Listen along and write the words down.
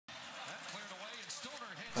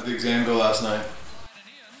How'd the exam go last night?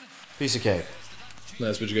 Piece of cake.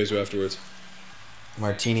 Nice. What'd you guys do afterwards?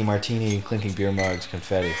 Martini, clinking beer mugs,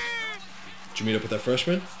 confetti. Did you meet up with that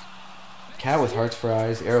freshman? Cat with hearts for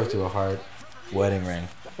eyes, arrow through a heart, wedding ring.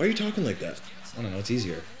 Why are you talking like that? I don't know, it's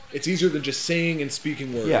easier. It's easier than just saying and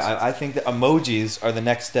speaking words. Yeah, I think that emojis are the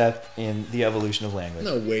next step in the evolution of language.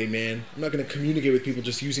 No way, man. I'm not going to communicate with people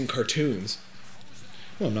just using cartoons.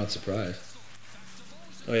 Well, I'm not surprised.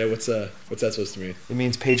 Oh yeah, what's that supposed to mean? It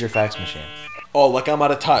means pager fax machine. Oh, like I'm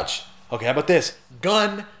out of touch. Okay, how about this?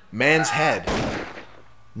 Gun, man's head.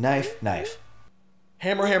 Knife.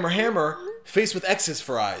 Hammer, hammer, hammer, face with X's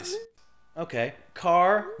for eyes. Okay.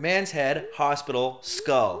 Car, man's head, hospital,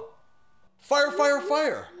 skull. Fire, fire,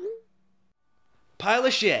 fire. Pile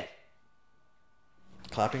of shit.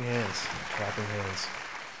 Clapping hands.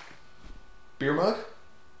 Beer mug?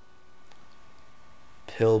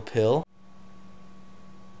 Pill.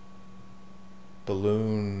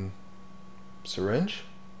 Balloon syringe?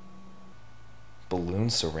 Balloon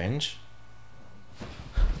syringe?